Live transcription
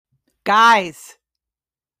Guys,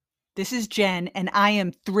 this is Jen, and I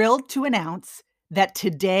am thrilled to announce that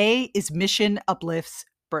today is Mission Uplift's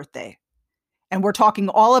birthday. And we're talking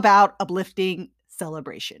all about uplifting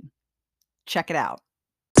celebration. Check it out.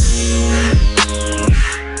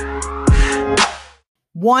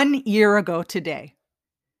 1 year ago today,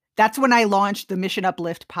 that's when I launched the Mission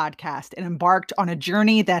Uplift podcast and embarked on a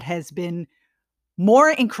journey that has been more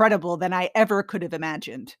incredible than I ever could have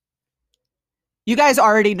imagined. You guys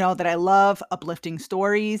already know that I love uplifting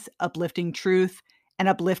stories, uplifting truth, and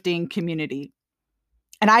uplifting community.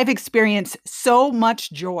 And I've experienced so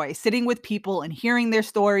much joy sitting with people and hearing their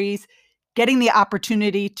stories, getting the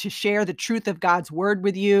opportunity to share the truth of God's word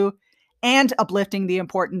with you, and uplifting the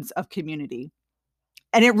importance of community.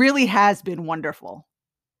 And it really has been wonderful.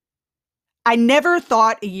 I never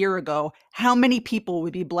thought a year ago how many people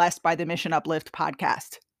would be blessed by the Mission Uplift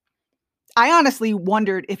podcast. I honestly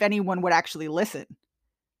wondered if anyone would actually listen.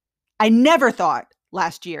 I never thought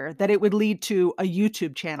last year that it would lead to a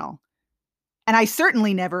YouTube channel. And I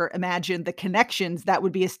certainly never imagined the connections that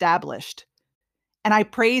would be established. And I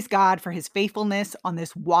praise God for his faithfulness on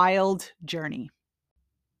this wild journey.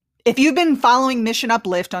 If you've been following Mission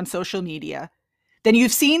Uplift on social media, then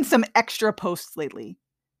you've seen some extra posts lately.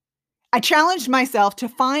 I challenged myself to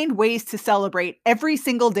find ways to celebrate every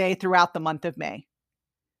single day throughout the month of May.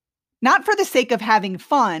 Not for the sake of having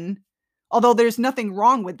fun, although there's nothing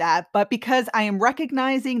wrong with that, but because I am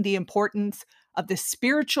recognizing the importance of the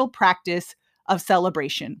spiritual practice of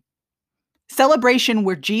celebration. Celebration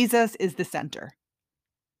where Jesus is the center.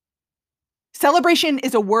 Celebration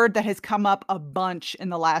is a word that has come up a bunch in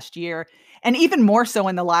the last year, and even more so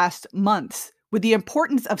in the last months, with the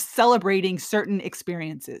importance of celebrating certain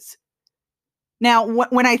experiences. Now,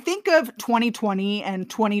 when I think of 2020 and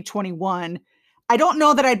 2021, I don't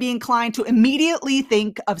know that I'd be inclined to immediately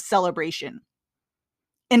think of celebration.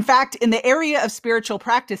 In fact, in the area of spiritual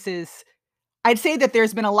practices, I'd say that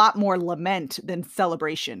there's been a lot more lament than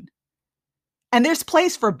celebration. And there's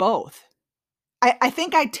place for both. I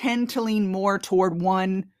think I tend to lean more toward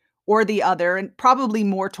one or the other, and probably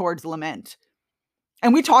more towards lament.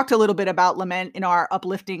 And we talked a little bit about lament in our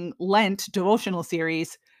Uplifting Lent devotional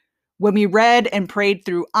series when we read and prayed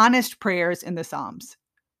through honest prayers in the Psalms.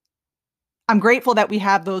 I'm grateful that we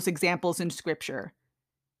have those examples in Scripture.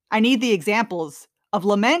 I need the examples of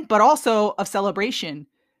lament, but also of celebration,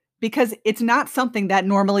 because it's not something that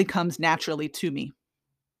normally comes naturally to me.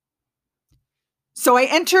 So I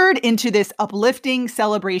entered into this uplifting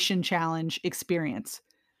celebration challenge experience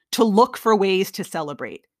to look for ways to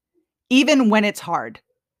celebrate, even when it's hard,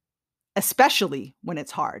 especially when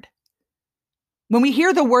it's hard. When we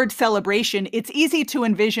hear the word celebration, it's easy to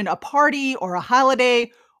envision a party or a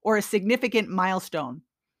holiday or a significant milestone.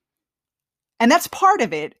 And that's part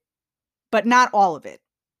of it, but not all of it.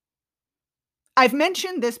 I've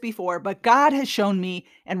mentioned this before, but God has shown me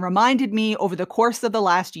and reminded me over the course of the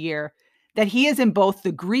last year that he is in both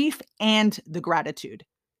the grief and the gratitude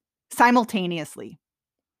simultaneously.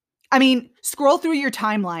 I mean, scroll through your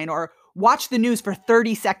timeline or watch the news for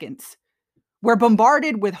 30 seconds. We're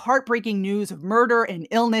bombarded with heartbreaking news of murder and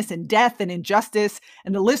illness and death and injustice,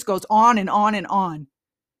 and the list goes on and on and on.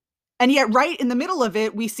 And yet, right in the middle of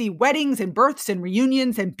it, we see weddings and births and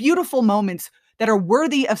reunions and beautiful moments that are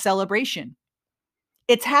worthy of celebration.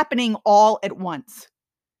 It's happening all at once.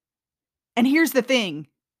 And here's the thing,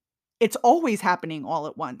 it's always happening all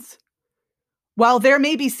at once. While there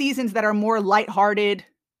may be seasons that are more lighthearted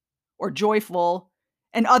or joyful,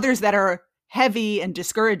 and others that are heavy and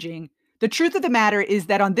discouraging, the truth of the matter is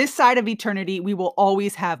that on this side of eternity, we will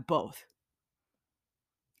always have both.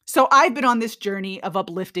 So I've been on this journey of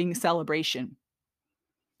uplifting celebration.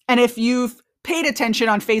 And if you've paid attention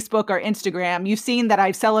on Facebook or Instagram, you've seen that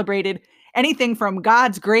I've celebrated anything from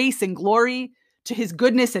God's grace and glory to his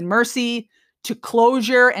goodness and mercy to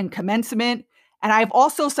closure and commencement. And I've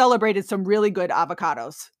also celebrated some really good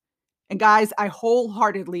avocados. And guys, I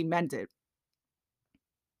wholeheartedly meant it.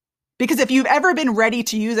 Because if you've ever been ready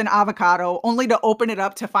to use an avocado only to open it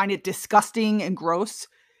up to find it disgusting and gross,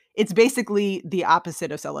 it's basically the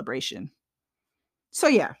opposite of celebration. So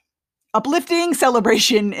yeah, uplifting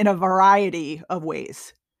celebration in a variety of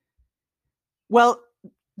ways. Well,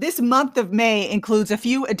 this month of May includes a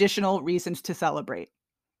few additional reasons to celebrate.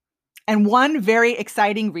 And one very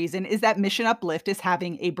exciting reason is that Mission Uplift is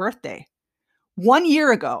having a birthday. 1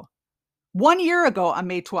 year ago on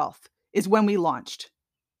May 12th is when we launched.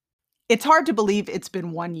 It's hard to believe it's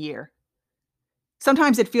been 1 year.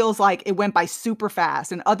 Sometimes it feels like it went by super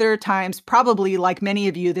fast, and other times, probably like many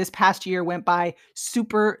of you, this past year went by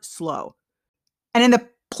super slow. And in the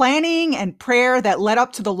planning and prayer that led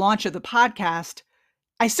up to the launch of the podcast,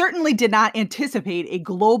 I certainly did not anticipate a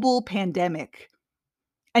global pandemic,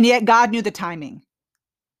 and yet God knew the timing.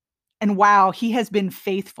 And wow, He has been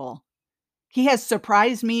faithful. He has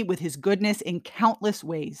surprised me with His goodness in countless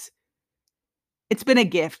ways. It's been a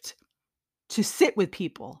gift to sit with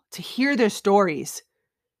people, to hear their stories.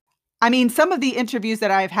 I mean, some of the interviews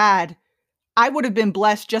that I've had, I would have been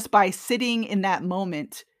blessed just by sitting in that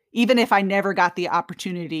moment, even if I never got the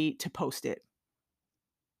opportunity to post it.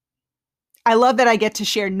 I love that I get to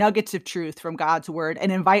share nuggets of truth from God's word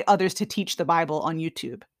and invite others to teach the Bible on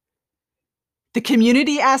YouTube. The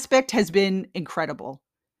community aspect has been incredible.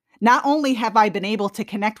 Not only have I been able to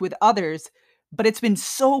connect with others, but it's been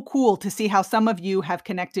so cool to see how some of you have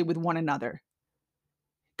connected with one another.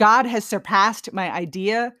 God has surpassed my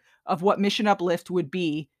idea of what Mission Uplift would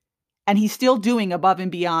be, and He's still doing above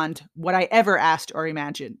and beyond what I ever asked or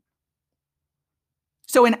imagined.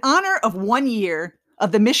 So in honor of 1 year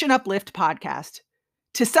of the Mission Uplift podcast,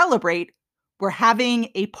 to celebrate, we're having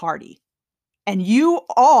a party, and you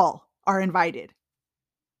all are invited.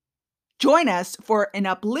 Join us for an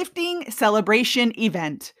uplifting celebration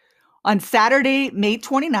event on Saturday, May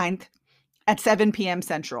 29th at 7 p.m.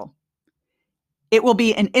 Central. It will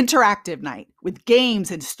be an interactive night with games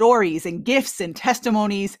and stories and gifts and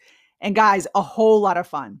testimonies, and guys, a whole lot of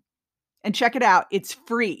fun. And check it out, it's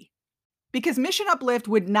free. Because Mission Uplift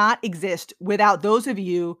would not exist without those of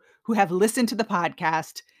you who have listened to the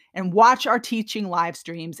podcast and watched our teaching live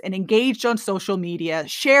streams and engaged on social media,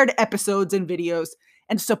 shared episodes and videos,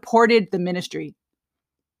 and supported the ministry.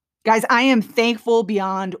 Guys, I am thankful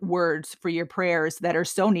beyond words for your prayers that are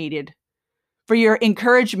so needed, for your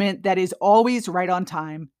encouragement that is always right on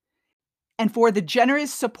time, and for the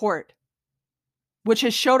generous support, which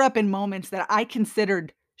has showed up in moments that I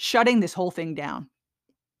considered shutting this whole thing down.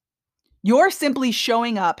 Your simply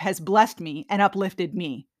showing up has blessed me and uplifted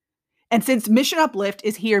me. And since Mission Uplift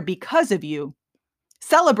is here because of you,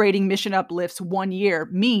 celebrating Mission Uplift's 1 year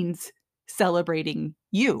means celebrating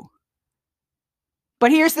you.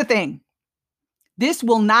 But here's the thing. This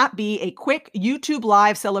will not be a quick YouTube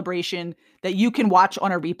live celebration that you can watch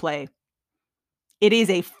on a replay. It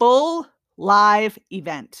is a full live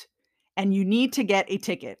event, and you need to get a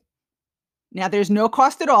ticket. Now, there's no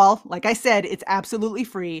cost at all. Like I said, it's absolutely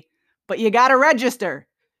free, but you got to register.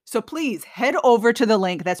 So please head over to the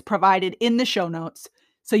link that's provided in the show notes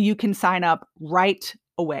so you can sign up right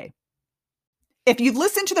away. If you've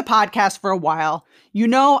listened to the podcast for a while, you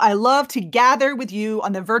know I love to gather with you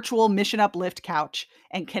on the virtual Mission Uplift couch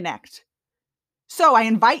and connect. So I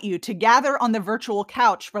invite you to gather on the virtual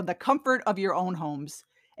couch from the comfort of your own homes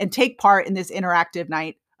and take part in this interactive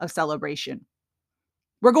night of celebration.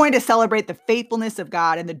 We're going to celebrate the faithfulness of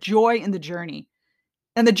God and the joy in the journey.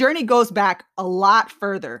 And the journey goes back a lot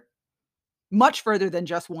further, much further than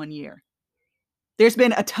just 1 year. There's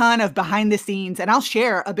been a ton of behind the scenes, and I'll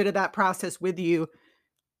share a bit of that process with you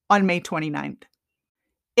on May 29th.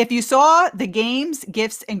 If you saw the Games,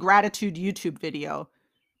 Gifts, and Gratitude YouTube video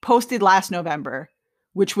posted last November,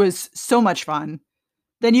 which was so much fun,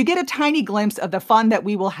 then you get a tiny glimpse of the fun that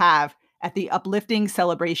we will have at the Uplifting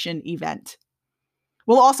Celebration event.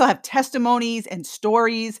 We'll also have testimonies and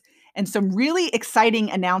stories and some really exciting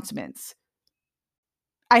announcements.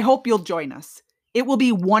 I hope you'll join us. It will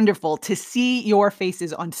be wonderful to see your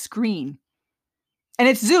faces on screen. And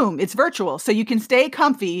it's Zoom, it's virtual, so you can stay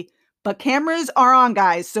comfy, but cameras are on,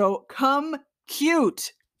 guys, so come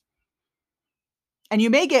cute. And you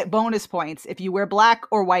may get bonus points if you wear black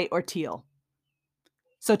or white or teal.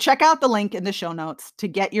 So check out the link in the show notes to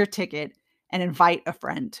get your ticket and invite a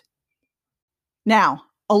friend. Now,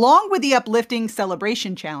 along with the Uplifting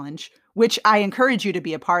Celebration Challenge, which I encourage you to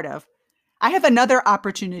be a part of, I have another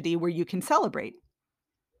opportunity where you can celebrate.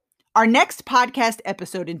 Our next podcast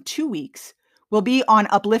episode in 2 weeks will be on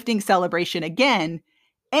Uplifting Celebration again,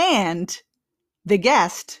 and the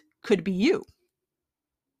guest could be you.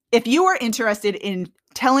 If you are interested in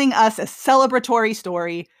telling us a celebratory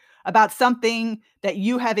story about something that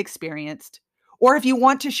you have experienced, or if you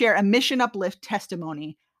want to share a Mission Uplift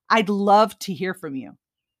testimony, I'd love to hear from you.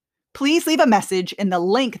 Please leave a message in the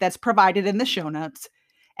link that's provided in the show notes,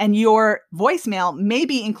 and your voicemail may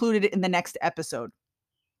be included in the next episode.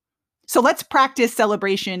 So let's practice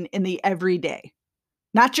celebration in the everyday,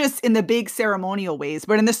 not just in the big ceremonial ways,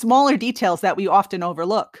 but in the smaller details that we often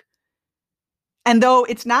overlook. And though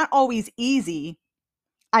it's not always easy,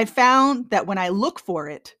 I've found that when I look for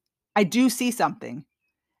it, I do see something.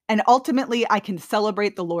 And ultimately, I can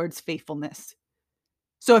celebrate the Lord's faithfulness.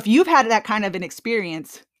 So if you've had that kind of an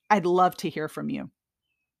experience, I'd love to hear from you.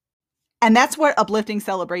 And that's what Uplifting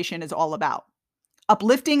Celebration is all about.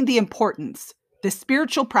 Uplifting the importance, the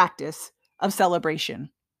spiritual practice of celebration.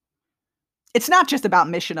 It's not just about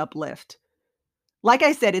Mission Uplift. Like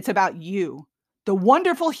I said, it's about you, the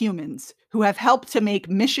wonderful humans who have helped to make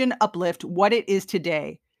Mission Uplift what it is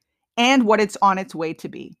today and what it's on its way to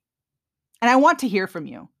be. And I want to hear from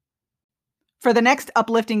you. For the next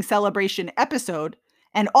Uplifting Celebration episode,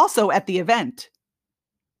 and also at the event.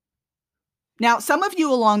 Now, some of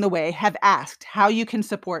you along the way have asked how you can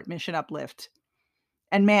support Mission Uplift.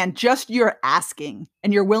 And man, just your asking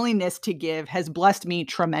and your willingness to give has blessed me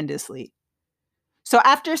tremendously. So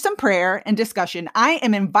after some prayer and discussion, I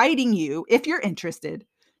am inviting you, if you're interested,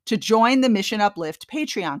 to join the Mission Uplift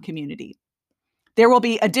Patreon community. There will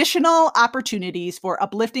be additional opportunities for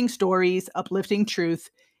uplifting stories, uplifting truth,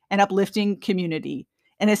 and uplifting community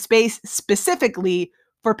in a space specifically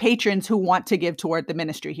for patrons who want to give toward the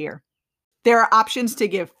ministry here. There are options to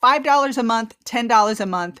give $5 a month, $10 a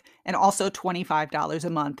month, and also $25 a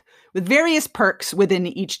month, with various perks within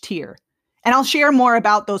each tier. And I'll share more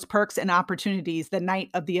about those perks and opportunities the night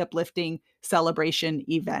of the Uplifting Celebration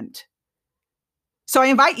event. So I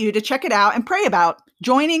invite you to check it out and pray about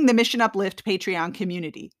joining the Mission Uplift Patreon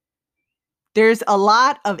community. There's a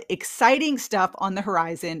lot of exciting stuff on the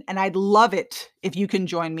horizon, and I'd love it if you can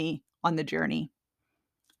join me on the journey.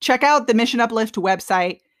 Check out the Mission Uplift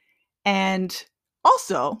website. And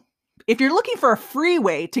also, if you're looking for a free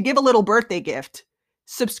way to give a little birthday gift,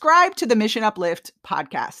 subscribe to the Mission Uplift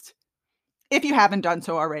podcast if you haven't done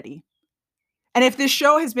so already. And if this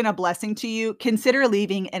show has been a blessing to you, consider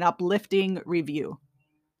leaving an uplifting review.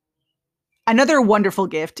 Another wonderful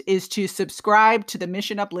gift is to subscribe to the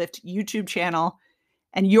Mission Uplift YouTube channel,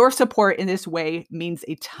 and your support in this way means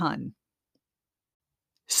a ton.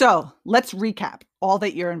 So let's recap all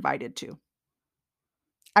that you're invited to.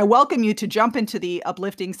 I welcome you to jump into the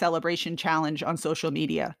Uplifting Celebration Challenge on social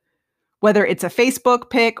media. Whether it's a Facebook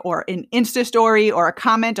pic or an Insta story or a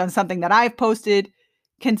comment on something that I've posted,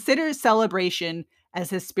 consider celebration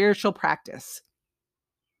as a spiritual practice.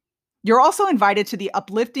 You're also invited to the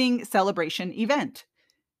Uplifting Celebration event.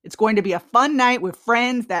 It's going to be a fun night with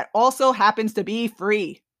friends that also happens to be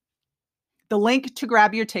free. The link to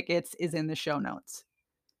grab your tickets is in the show notes.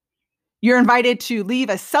 You're invited to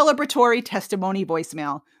leave a celebratory testimony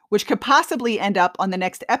voicemail, which could possibly end up on the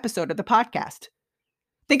next episode of the podcast.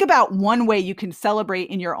 Think about one way you can celebrate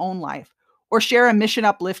in your own life or share a Mission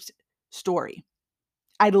Uplift story.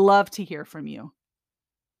 I'd love to hear from you.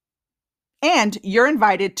 And you're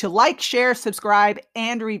invited to like, share, subscribe,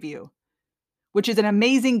 and review, which is an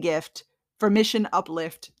amazing gift for Mission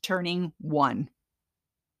Uplift turning 1.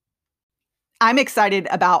 I'm excited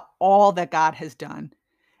about all that God has done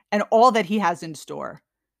and all that He has in store.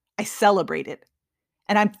 I celebrate it.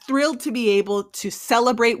 And I'm thrilled to be able to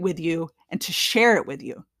celebrate with you and to share it with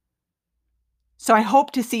you. So I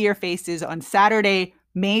hope to see your faces on Saturday,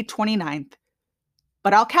 May 29th.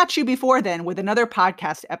 But I'll catch you before then with another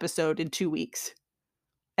podcast episode in 2 weeks.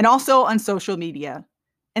 And also on social media.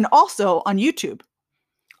 And also on YouTube.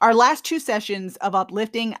 Our last 2 sessions of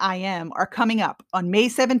Uplifting I Am are coming up on May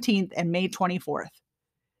 17th and May 24th.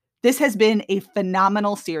 This has been a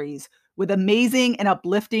phenomenal series with amazing and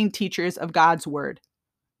uplifting teachers of God's Word.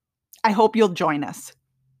 I hope you'll join us.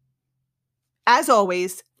 As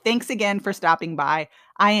always, thanks again for stopping by.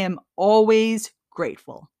 I am always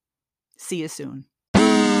grateful. See you soon.